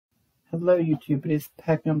Hello YouTube, it is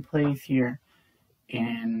Peckham Plays here,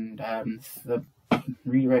 and this is a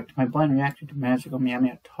redirect my blind reaction to Magical Meow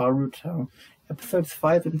Meow Taruto, episodes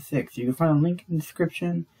 5 and 6. You can find a link in the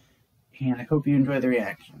description, and I hope you enjoy the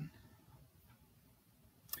reaction.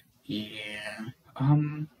 Yeah,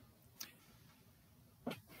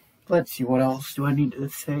 let's see, what else do I need to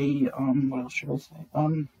say? What else should I say?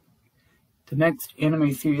 The next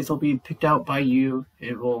anime series will be picked out by you.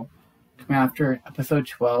 It will come after episode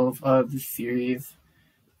 12 of the series.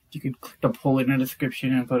 You could click the poll in the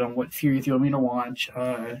description and vote on what series you want me to watch.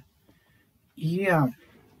 Yeah,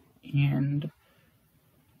 and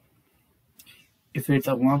if it's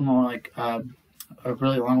a long one, like a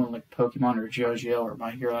really long one, like Pokemon or JoJo or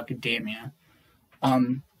My Hero Academia,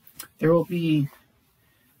 there will be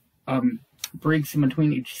breaks in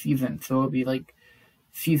between each season. So it'll be like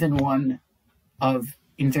season 1 of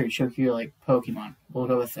insert show here, like Pokemon. We'll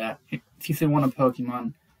go with that. Season 1 of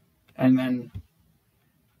Pokemon, and then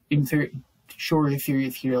insert shorter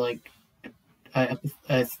series here, like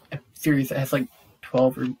a series that has like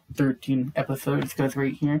 12 or 13 episodes goes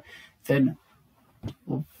right here. Then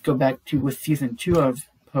we'll go back to with season 2 of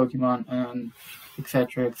Pokemon,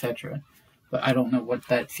 etc., etc. But I don't know what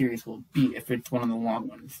that series will be if it's one of the long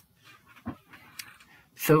ones.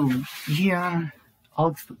 So yeah,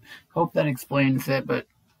 I'll hope that explains it, but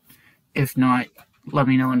if not, let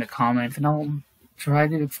me know in the comments and I'll try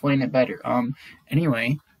to explain it better.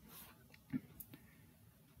 Anyway,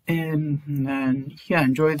 and then yeah,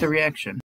 enjoy the reaction.